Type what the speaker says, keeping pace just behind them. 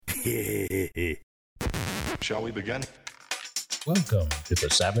Shall we begin? Welcome to the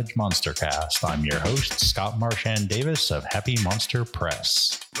Savage MonsterCast. I'm your host, Scott Marchand Davis of Happy Monster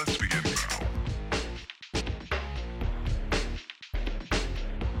Press. Let's begin now.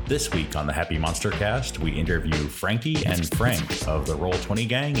 This week on the Happy MonsterCast, we interview Frankie and Frank of the Roll20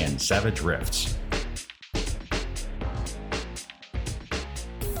 Gang and Savage Rifts.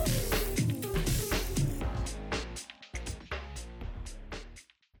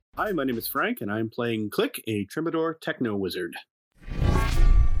 Hi, my name is Frank, and I'm playing Click, a Troubadour Technowizard.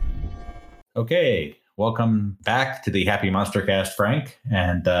 Okay, welcome back to the Happy MonsterCast, Frank,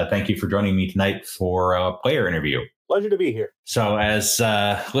 and thank you for joining me tonight for a player interview. Pleasure to be here. So as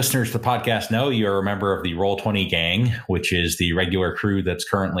listeners to the podcast know, you're a member of the Roll20 Gang, which is the regular crew that's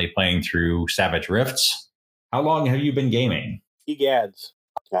currently playing through Savage Rifts. How long have you been gaming? Egads.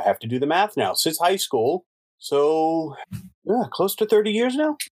 I have to do the math now. Since high school, so close to 30 years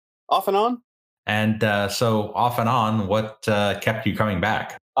now, off and on. And so off and on, what kept you coming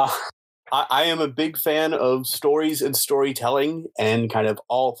back? I am a big fan of stories and storytelling and kind of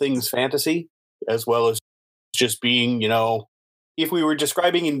all things fantasy, as well as just being, if we were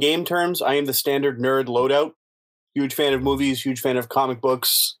describing in game terms, I am the standard nerd loadout. Huge fan of movies, huge fan of comic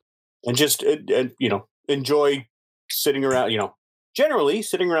books, and just, enjoy sitting around, generally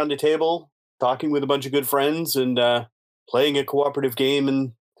sitting around the table, talking with a bunch of good friends and playing a cooperative game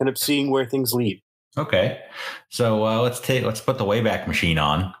and kind of seeing where things lead. Okay. So let's put the Wayback Machine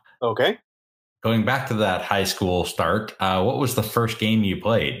on. Okay. Going back to that high school start, what was the first game you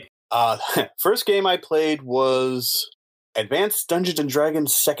played? First game I played was Advanced Dungeons and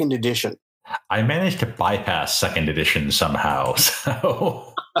Dragons 2nd Edition. I managed to bypass 2nd Edition somehow.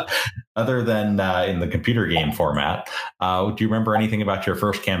 So other than in the computer game format, do you remember anything about your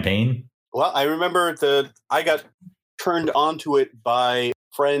first campaign? Well, I remember I got turned onto it by a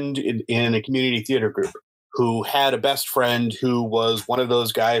friend in a community theater group who had a best friend who was one of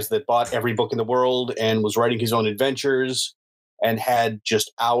those guys that bought every book in the world and was writing his own adventures and had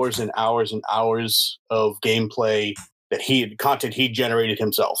just hours and hours and hours of gameplay content he generated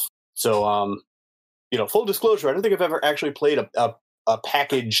himself. So, full disclosure, I don't think I've ever actually played a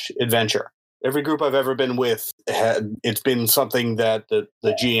packaged adventure. Every group I've ever been with, it's been something that the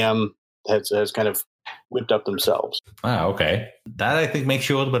GM has kind of whipped up themselves. Oh, okay. That I think makes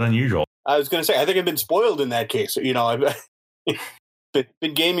you a little bit unusual. I was going to say, I think I've been spoiled in that case. I've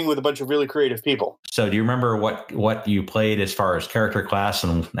been gaming with a bunch of really creative people. So do you remember what you played as far as character class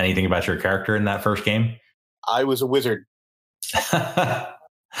and anything about your character in that first game? I was a wizard. Yeah,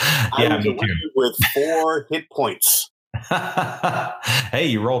 I was me a wizard too. with 4 hit points. Hey,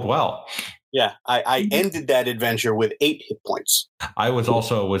 you rolled well. Yeah, I ended that adventure with 8 hit points. I was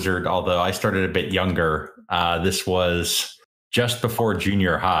also a wizard, although I started a bit younger. This was just before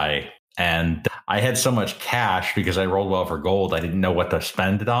junior high. And I had so much cash because I rolled well for gold. I didn't know what to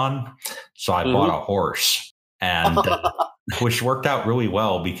spend it on. So I bought a horse, and which worked out really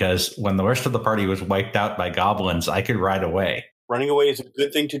well because when the rest of the party was wiped out by goblins, I could ride away. Running away is a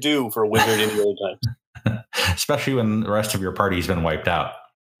good thing to do for a wizard in the old times. Especially when the rest of your party's been wiped out.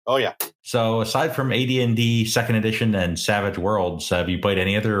 Oh, yeah. So aside from AD&D 2nd Edition and Savage Worlds, have you played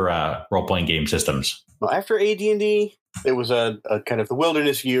any other role-playing game systems? Well, after AD&D, it was a kind of the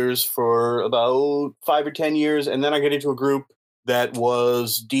wilderness years for about 5 or 10 years. And then I got into a group that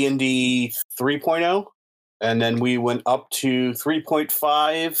was D&D 3.0. And then we went up to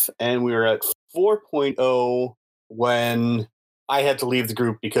 3.5 and we were at 4.0 when I had to leave the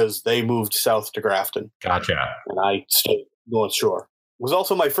group because they moved south to Grafton. Gotcha. And I stayed North Shore. It was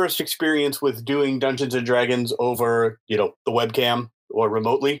also my first experience with doing Dungeons and Dragons over, the webcam or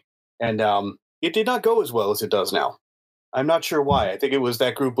remotely. And it did not go as well as it does now. I'm not sure why. I think it was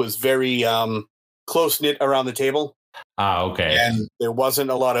that group was very close-knit around the table. Okay. And there wasn't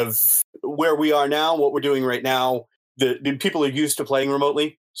a lot of where we are now, what we're doing right now. The people are used to playing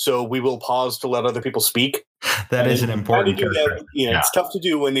remotely, so we will pause to let other people speak. That is an important that, It's tough to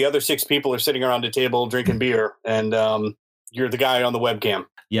do when the other 6 people are sitting around a table drinking beer and you're the guy on the webcam.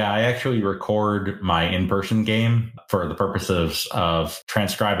 Yeah, I actually record my in-person game for the purposes of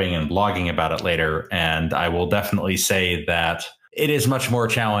transcribing and blogging about it later. And I will definitely say that it is much more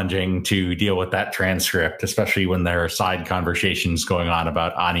challenging to deal with that transcript, especially when there are side conversations going on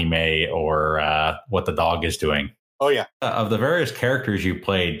about anime or what the dog is doing. Oh, yeah. Of the various characters you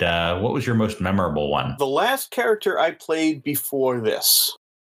played, what was your most memorable one? The last character I played before this,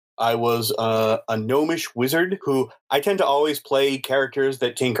 I was a gnomish wizard who I tend to always play characters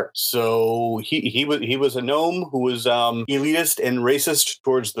that tinker. So he was a gnome who was elitist and racist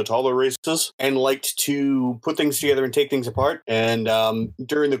towards the taller races and liked to put things together and take things apart. And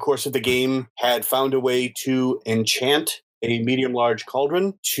during the course of the game, had found a way to enchant a medium-large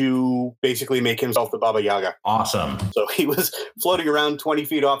cauldron to basically make himself the Baba Yaga. Awesome. So he was floating around 20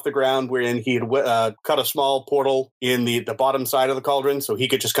 feet off the ground, wherein he had cut a small portal in the bottom side of the cauldron, so he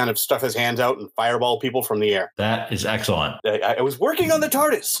could just kind of stuff his hands out and fireball people from the air. That is excellent. I was working on the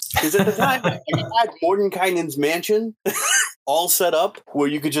TARDIS, because at the time, I had Mordenkainen's mansion all set up where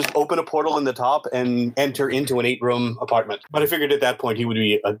you could just open a portal in the top and enter into an 8-room apartment. But I figured at that point he would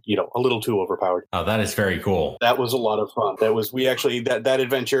be a little too overpowered. Oh, that is very cool. That was a lot of fun. That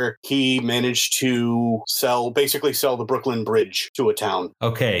adventure, he managed to sell the Brooklyn Bridge to a town.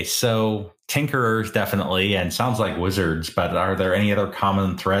 Okay, so tinkerers definitely, and sounds like wizards, but are there any other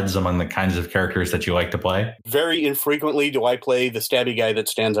common threads among the kinds of characters that you like to play? Very infrequently do I play the stabby guy that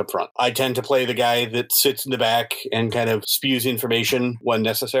stands up front. I tend to play the guy that sits in the back and kind of spews information when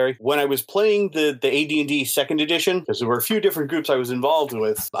necessary. When I was playing the AD&D 2nd edition, because there were a few different groups I was involved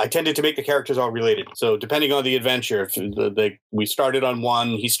with, I tended to make the characters all related. So depending on the adventure, we started on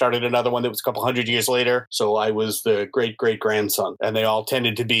one, he started another one that was a couple hundred years later, so I was the great-great-grandson, and they all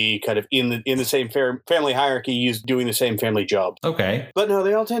tended to be kind of in the same family hierarchy, doing the same family job. Okay. But no,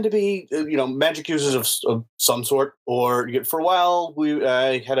 they all tend to be, magic users of some sort. Or for a while,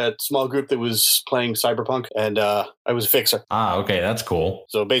 I had a small group that was playing Cyberpunk, and I was a fixer. Ah, okay, that's cool.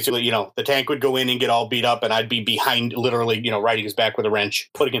 So basically, the tank would go in and get all beat up, and I'd be behind, literally, riding his back with a wrench,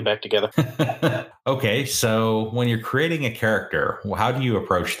 putting him back together. Okay, so when you're creating a character, how do you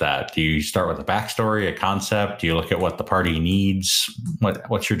approach that? Do you start with a backstory, a concept? Do you look at what the party needs?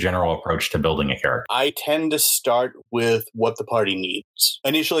 What's your general approach to building a character? I tend to start with what the party needs.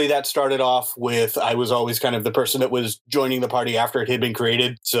 Initially, that started off with I was always kind of the person that was joining the party after it had been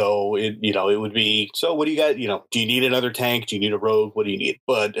created. So it would be, so what do you got? Do you need another tank? Do you need a rogue? What do you need?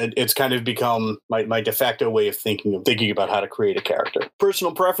 But it's kind of become my de facto way of thinking about how to create a character.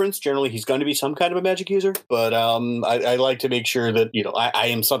 Personal preference, generally, he's going to be some kind of a magic user, but I like to make sure that I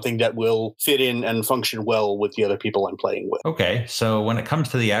am something that will fit in and function well with the other people I'm playing with. Okay, so when it comes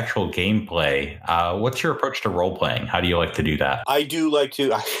to the actual gameplay, what's your approach to role playing? How do you like to do that? I do like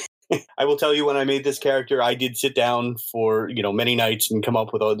to. I will tell you, when I made this character, I did sit down for many nights and come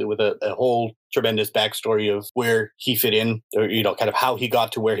up with a whole tremendous backstory of where he fit in, or kind of how he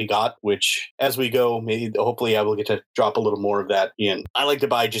got to where he got. Which, as we go, hopefully, I will get to drop a little more of that in. I like to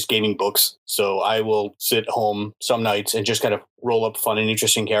buy just gaming books, so I will sit home some nights and just kind of roll up fun and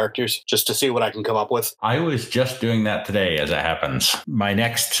interesting characters just to see what I can come up with. I was just doing that today, as it happens. My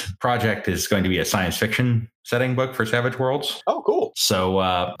next project is going to be a science fiction setting book for Savage Worlds. Oh, cool. So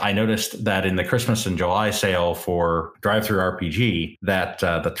I noticed that in the Christmas and July sale for Drive-Thru RPG, that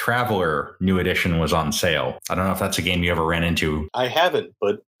the Traveler new edition was on sale. I don't know if that's a game you ever ran into. I haven't,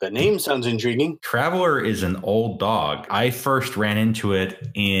 but the name sounds intriguing. Traveler is an old dog. I first ran into it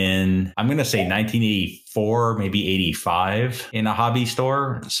in, I'm going to say 1984, maybe 85 in a hobby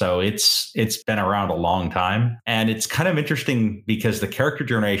store. So it's been around a long time. And it's kind of interesting because the character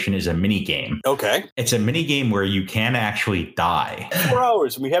generation is a mini game. Okay. It's a mini game where you can actually die. 4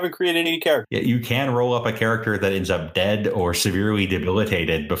 hours and we haven't created any character. You can roll up a character that ends up dead or severely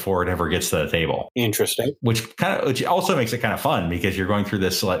debilitated before it ever gets to the table. Interesting. Which also makes it kind of fun because you're going through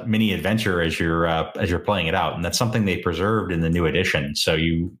this mini adventure as you're playing it out, and that's something they preserved in the new edition. So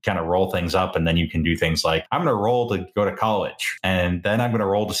you kind of roll things up, and then you can do things like, I'm going to roll to go to college, and then I'm going to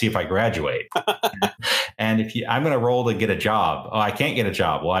roll to see if I graduate. And I'm going to roll to get a job. Oh, I can't get a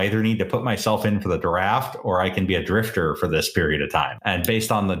job. Well, I either need to put myself in for the draft, or I can be a drifter for this period of time. And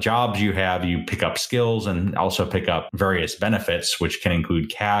based on the jobs you have, you pick up skills and also pick up various benefits, which can include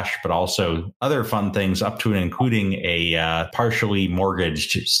cash, but also other fun things up to and including a partially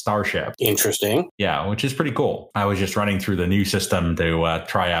mortgaged starship. Interesting. Yeah, which is pretty cool. I was just running through the new system to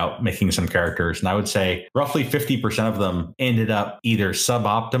try out making some characters, and I would say roughly 50% of them ended up either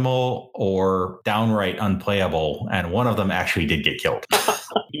suboptimal or downright unplayable, and one of them actually did get killed.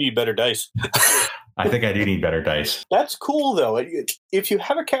 You need better dice. I think I do need better dice. That's cool, though. If you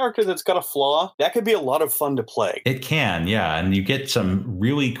have a character that's got a flaw, that could be a lot of fun to play. It can, yeah. And you get some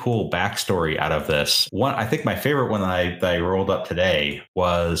really cool backstory out of this. I think my favorite one that I rolled up today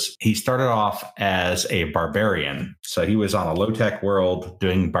was he started off as a barbarian. So he was on a low-tech world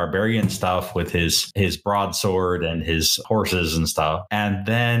doing barbarian stuff with his broadsword and his horses and stuff. And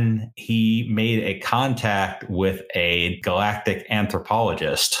then he made a contact with a galactic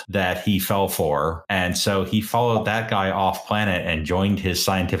anthropologist that he fell for. And so he followed that guy off planet and joined his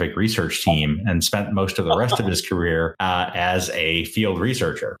scientific research team and spent most of the rest of his career as a field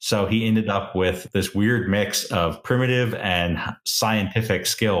researcher. So he ended up with this weird mix of primitive and scientific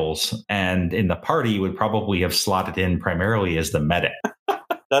skills. And in the party would probably have slotted in primarily as the medic.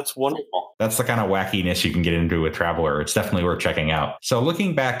 That's wonderful. That's the kind of wackiness you can get into with Traveler. It's definitely worth checking out. So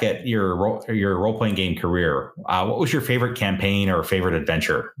looking back at your role-playing game career, what was your favorite campaign or favorite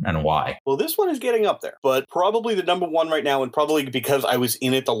adventure and why? Well, this one is getting up there, but probably the number one right now, and probably because I was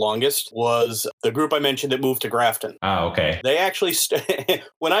in it the longest, was the group I mentioned that moved to Grafton. Oh, okay. They actually,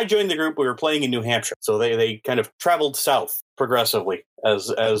 when I joined the group, we were playing in New Hampshire. So they kind of traveled south progressively as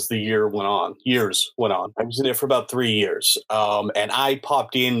the years went on. I was in it for about 3 years. And I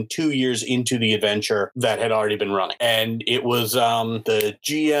popped in 2 years into the adventure that had already been running. And it was the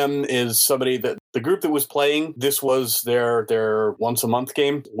GM is somebody that the group that was playing, this was their once a month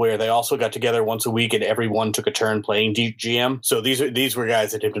game where they also got together once a week and everyone took a turn playing GM. So these were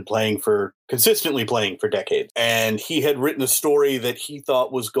guys that had been consistently playing for decades. And he had written a story that he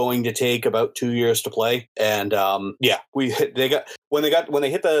thought was going to take about 2 years to play. And when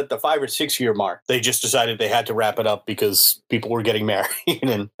they hit the 5 or 6 year mark, they just decided they had to wrap it up because people were getting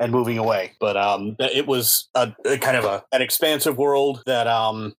married and moving away. But it was a kind of an expansive world that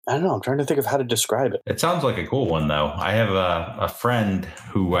I don't know. I'm trying to think of how to describe it. It sounds like a cool one, though. I have a friend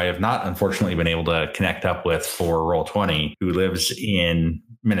who I have not unfortunately been able to connect up with for Roll20 who lives in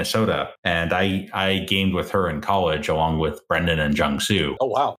Minnesota, and I gamed with her in college along with Brendan and Jung Soo. Oh,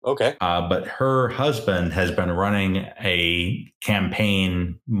 wow. Okay. But her husband has been running a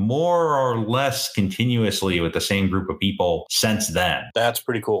campaign more or less continuously with the same group of people since then. That's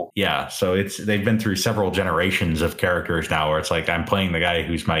pretty cool. Yeah. So they've been through several generations of characters now where it's like I'm playing the guy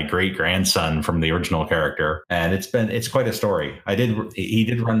who's my great grandson from the original character. And it's quite a story. He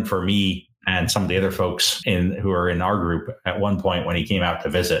did run for me and some of the other folks who are in our group at one point when he came out to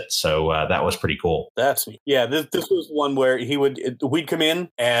visit. So that was pretty cool. That's neat. Yeah, this was one where we'd come in,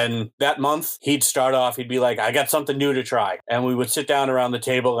 and that month he'd start off, he'd be like, I got something new to try. And we would sit down around the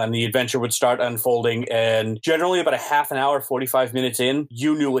table and the adventure would start unfolding. And generally about a half an hour, 45 minutes in,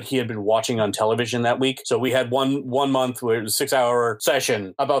 you knew what he had been watching on television that week. So we had one month where it was a 6-hour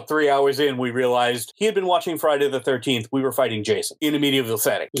session. About 3 hours in, we realized he had been watching Friday the 13th. We were fighting Jason in a medieval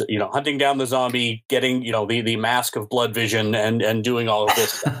setting, hunting down the zombie, getting the mask of blood vision and doing all of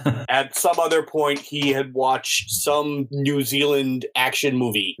this stuff. At some other point he had watched some New Zealand action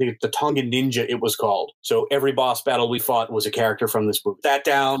movie, the Tongan Ninja it was called. So every boss battle we fought was a character from this movie. Sat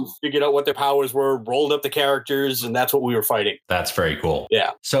down, figured out what their powers were, rolled up the characters, and that's what we were fighting. That's very cool.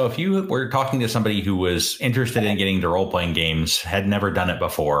 Yeah. So if you were talking to somebody who was interested in getting into role-playing games, had never done it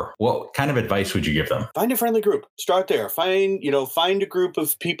before, what kind of advice would you give them? Find a friendly group. Start there. Find a group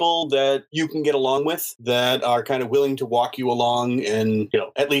of people that you can get along with, that are kind of willing to walk you along and,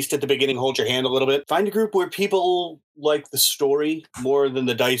 at least at the beginning, hold your hand a little bit. Find a group where people like the story more than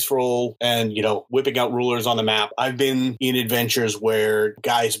the dice roll and, whipping out rulers on the map. I've been in adventures where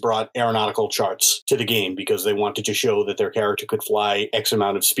guys brought aeronautical charts to the game because they wanted to show that their character could fly X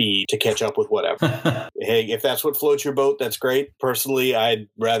amount of speed to catch up with whatever. Hey, if that's what floats your boat, that's great. Personally, I'd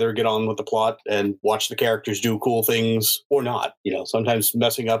rather get on with the plot and watch the characters do cool things or not. Sometimes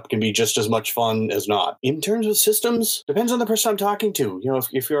messing up can be just as much fun as not. In terms of systems, depends on the person I'm talking to.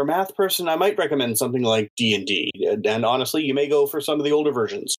 If you're a math person, I might recommend something like D&D. And honestly, you may go for some of the older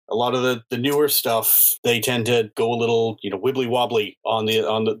versions. A lot of the newer stuff, they tend to go a little, wibbly wobbly on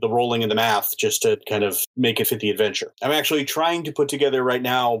the rolling and the math just to kind of make it fit the adventure. I'm actually trying to put together right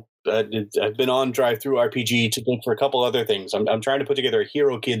now. I've been on Drive-Thru RPG to look for a couple other things. I'm trying to put together a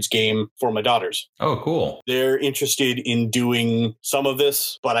Hero Kids game for my daughters. Oh, cool. They're interested in doing some of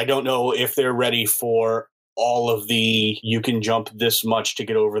this, but I don't know if they're ready for all of you can jump this much to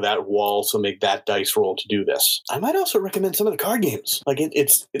get over that wall, so make that dice roll to do this. I might also recommend some of the card games. Like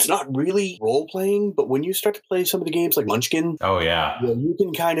it's not really role playing, but when you start to play some of the games like Munchkin, oh yeah,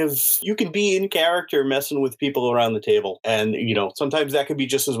 you can be in character messing with people around the table, and sometimes that can be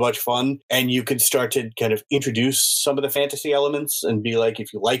just as much fun. And you can start to kind of introduce some of the fantasy elements and be like,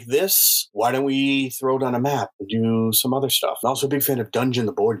 if you like this, why don't we throw it on a map and do some other stuff? I'm also a big fan of Dungeon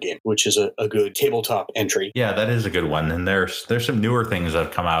the board game, which is a good tabletop entry. Yeah, that is a good one. And there's some newer things that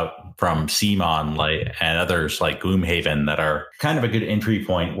have come out from Simvan and others like Gloomhaven that are kind of a good entry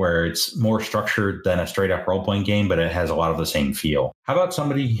point where it's more structured than a straight up role playing game, but it has a lot of the same feel. How about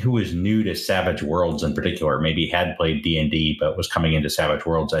somebody who is new to Savage Worlds in particular, maybe had played D&D but was coming into Savage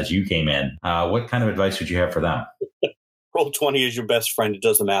Worlds as you came in? What kind of advice would you have for them? Roll20 is your best friend. It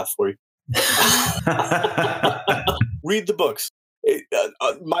does the math for you. Read the books.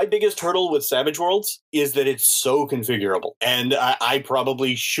 My biggest hurdle with Savage Worlds is that it's so configurable. And I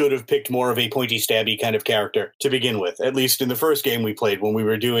probably should have picked more of a pointy stabby kind of character to begin with. At least in the first game we played when we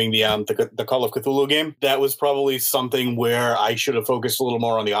were doing the Call of Cthulhu game. That was probably something where I should have focused a little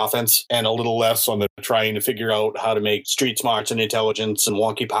more on the offense and a little less on the trying to figure out how to make street smarts and intelligence and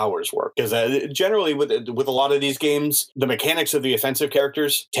wonky powers work. Because generally with a lot of these games, the mechanics of the offensive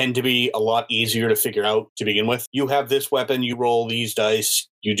characters tend to be a lot easier to figure out to begin with. You have this weapon, you roll these dice,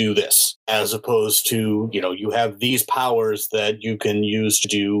 you do this, as opposed to, you have these powers that you can use to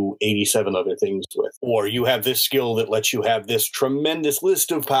do 87 other things with, or you have this skill that lets you have this tremendous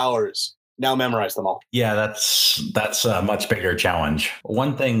list of powers. Now memorize them all. Yeah, that's a much bigger challenge.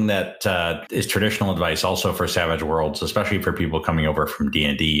 One thing that is traditional advice also for Savage Worlds, especially for people coming over from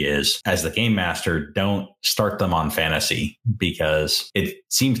D&D, is as the game master, don't start them on fantasy, because it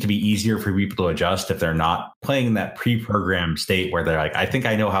seems to be easier for people to adjust if they're not playing in that pre-programmed state where they're like, I think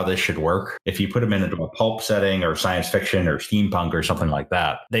I know how this should work. If you put them into a pulp setting or science fiction or steampunk or something like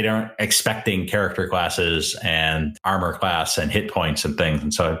that, they aren't expecting character classes and armor class and hit points and things.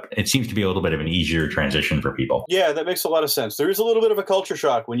 And so it seems to be a little bit of an easier transition for people. Yeah, that makes a lot of sense. There is a little bit of a culture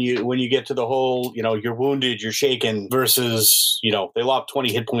shock when you get to the whole, you're wounded, you're shaken, versus, they lop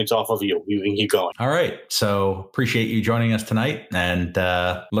 20 hit points off of you. You can keep going. All right. So appreciate you joining us tonight, and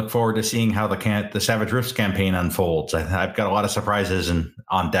look forward to seeing how the Savage Rifts campaign unfolds. I've got a lot of surprises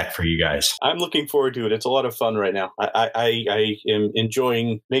on deck for you guys. I'm looking forward to it. It's a lot of fun right now. I am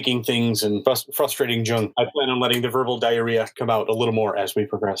enjoying making things and frustrating junk. I plan on letting the verbal diarrhea come out a little more as we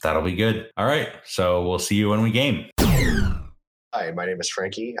progress. That'll be good. All right. So we'll see you when we game. Hi, my name is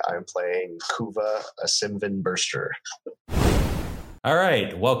Frankie. I'm playing Kuva, a Simvan Burster. All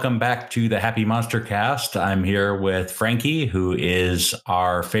right. Welcome back to the Happy MonsterCast. I'm here with Frankie, who is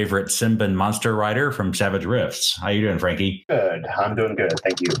our favorite Simvan monster rider from Savage Rifts. How you doing, Frankie? Good. I'm doing good.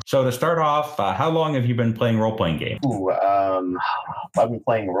 Thank you. So to start off, how long have you been playing role-playing games? I've been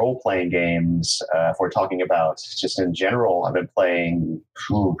playing role-playing games. If we're talking about just in general, I've been playing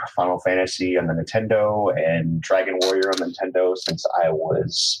Final Fantasy on the Nintendo and Dragon Warrior on the Nintendo since I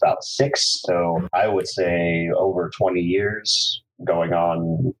was about 6. So I would say over 20 years. Going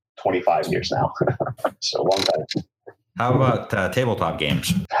on 25 years now. So a long time. How about tabletop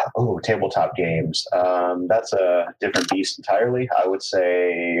games? Oh, tabletop games. That's a different beast entirely. I would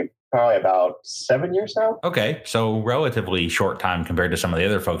say probably about 7 years now. Okay, so relatively short time compared to some of the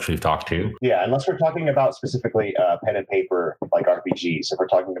other folks we've talked to. Yeah, unless we're talking about specifically pen and paper, like RPGs. If we're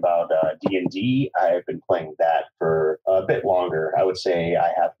talking about D&D, I've been playing that for a bit longer. I would say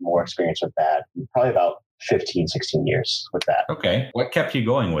I have more experience with that. Probably about 15, 16 years with that. Okay. What kept you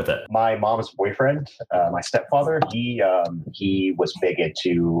going with it? My mom's boyfriend, my stepfather, he was big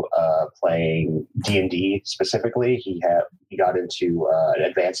into playing D&D specifically. He got into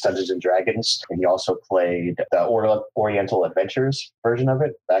Advanced Dungeons and Dragons, and he also played the Oriental Adventures version of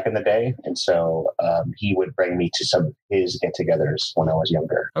it back in the day. And so he would bring me to some of his get-togethers when I was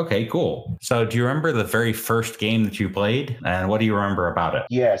younger. Okay, cool. So do you remember the very first game that you played, and what do you remember about it?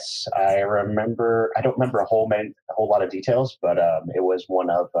 Yes, I remember. I don't remember a whole lot of details, but it was one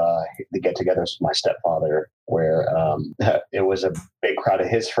of the get-togethers with my stepfather where it was a big crowd of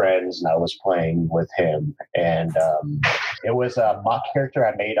his friends, and I was playing with him. And it was a mock character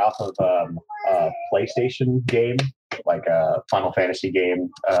I made off of a PlayStation game, like a Final Fantasy game.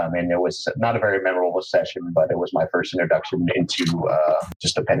 And it was not a very memorable session, but it was my first introduction into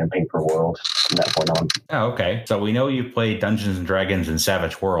just a pen and paper world from that point on. Oh, okay. So we know you've played Dungeons and Dragons and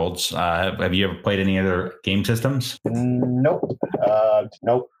Savage Worlds. Have you ever played any other game systems? Nope.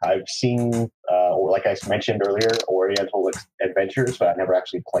 Nope. I've seen, like I mentioned earlier, Oriental Adventures, but I never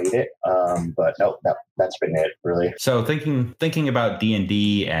actually played it. But nope, that's been it, really. So thinking about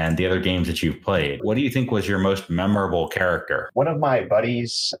D&D and the other games that you've played, what do you think was your most memorable character? One of my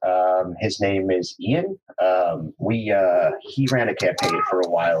buddies, his name is Ian. He ran a campaign for a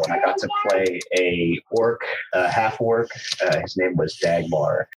while, and I got to play a orc, half orc. His name was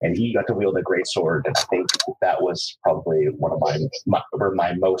Dagmar, and he got to wield a greatsword. And I think that was probably one of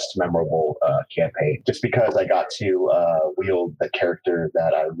my most memorable campaign, just because I got to wield the character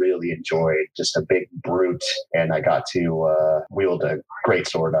that I really enjoyed, just a big brute, and I got to wield a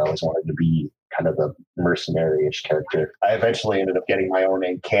greatsword. I always wanted to be kind of the mercenary-ish character. I eventually ended up getting my own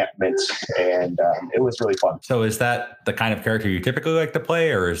encampment, and it was really fun. So is that the kind of character you typically like to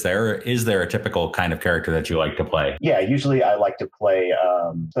play, or is there a typical kind of character that you like to play? Yeah, usually I like to play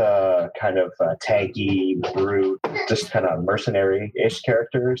the kind of tanky, brute, just kind of mercenary-ish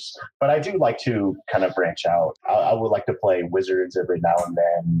characters. But I do like to kind of branch out. I would like to play wizards every now and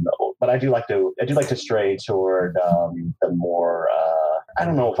then, but I do like to stray toward the more I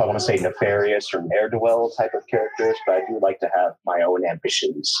don't know if I want to say nefarious or ne'er-do-well type of characters, but I do like to have my own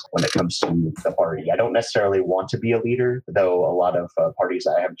ambitions when it comes to the party. I don't necessarily want to be a leader, though a lot of parties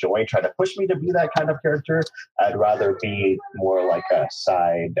I have joined try to push me to be that kind of character. I'd rather be more like a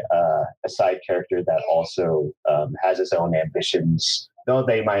side character that also has his own ambitions, though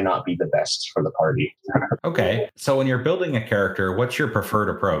they might not be the best for the party. Okay. So when you're building a character, what's your preferred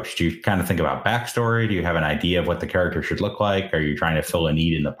approach? Do you kind of think about backstory? Do you have an idea of what the character should look like? Are you trying to fill a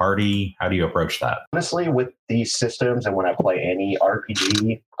need in the party? How do you approach that? Honestly, with these systems and when I play any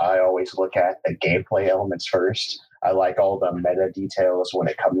RPG, I always look at the gameplay elements first. I like all the meta details when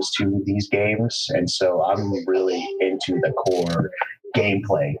it comes to these games. And so I'm really into the core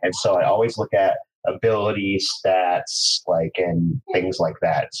gameplay. And so I always look at ability stats, and things like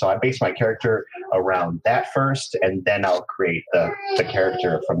that. So I base my character around that first, and then I'll create the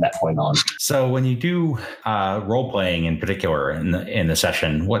character from that point on. So when you do role playing in particular in the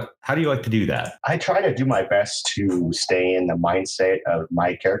session, how do you like to do that? I try to do my best to stay in the mindset of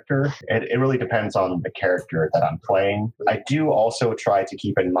my character. It really depends on the character that I'm playing. I do also try to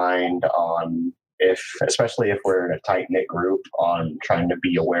keep in mind on especially if we're in a tight-knit group, on trying to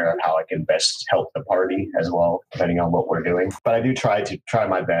be aware of how I can best help the party as well, depending on what we're doing. But I do try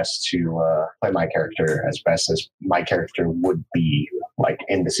my best to play my character as best as my character would be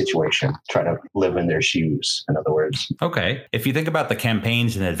in the situation, try to live in their shoes, in other words. Okay. If you think about the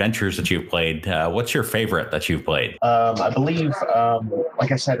campaigns and adventures that you've played, what's your favorite that you've played? I believe,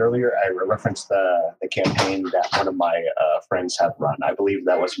 like I said earlier, I referenced the campaign that one of my friends have run. I believe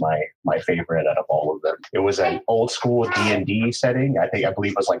that was my favorite out of all of them. It was an old school D&D setting. I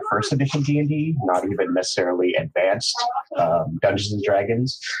believe it was first edition D&D, not even necessarily advanced Dungeons and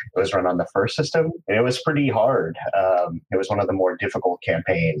Dragons. It was run on the first system, and it was pretty hard. It was one of the more difficult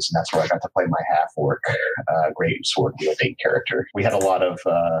campaigns, and that's where I got to play my half-orc, great sword wielding character. We had a lot of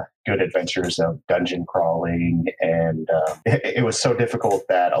good adventures of dungeon crawling, and it was so difficult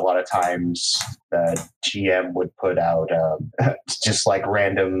that a lot of times the GM would put out just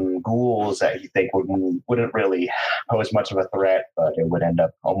random ghouls that you think wouldn't really pose much of a threat, but it would end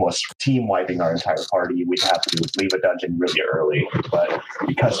up almost team wiping our entire party. We'd have to leave a dungeon really early, but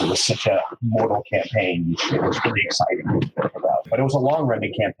because it was such a mortal campaign, it was really exciting to think about. But it was a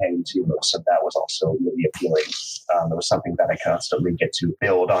long-running campaign too, so that was also really appealing. It was something that I constantly get to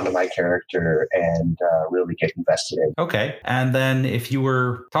build onto my character and really get invested in. Okay. And then if you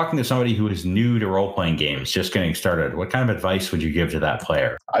were talking to somebody who is new to role-playing games, just getting started, what kind of advice would you give to that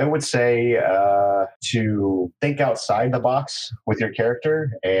player? I would say to think outside the box with your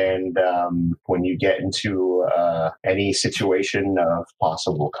character, and when you get into any situation of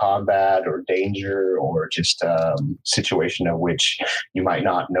possible combat or danger, or just situation of which you might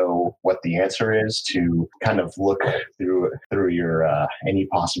not know what the answer is, to kind of look through your any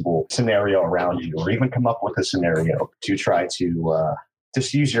possible scenario around you, or even come up with a scenario to try to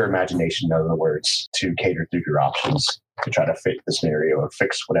just use your imagination, in other words, to cater through your options to try to fit the scenario or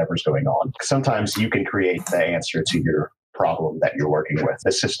fix whatever's going on. Sometimes you can create the answer to your problem that you're working with. A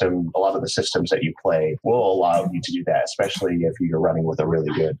lot of the systems that you play will allow you to do that, especially if you're running with a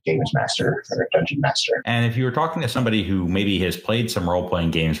really good games master or dungeon master. And if you were talking to somebody who maybe has played some role-playing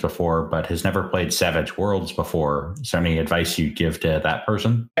games before, but has never played Savage Worlds before, is there any advice you'd give to that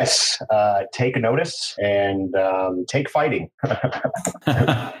person? Yes, take notice and take fighting.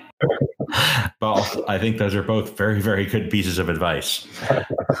 Well, I think those are both very, very good pieces of advice. All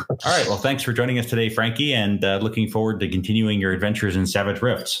right. Well, thanks for joining us today, Frankie, and looking forward to continuing your adventures in Savage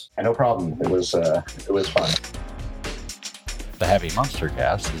Rifts. No problem. It was fun. The Happy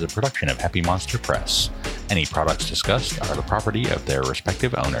MonsterCast is a production of Happy Monster Press. Any products discussed are the property of their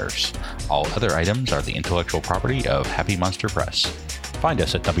respective owners. All other items are the intellectual property of Happy Monster Press. Find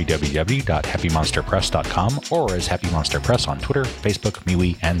us at www.happymonsterpress.com or as Happy Monster Press on Twitter, Facebook,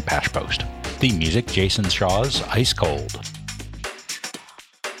 MeWe, and Pashpost. Theme music, Jason Shaw's Ice Cold.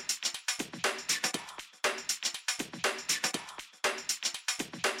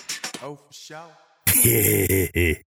 Oh, for sure.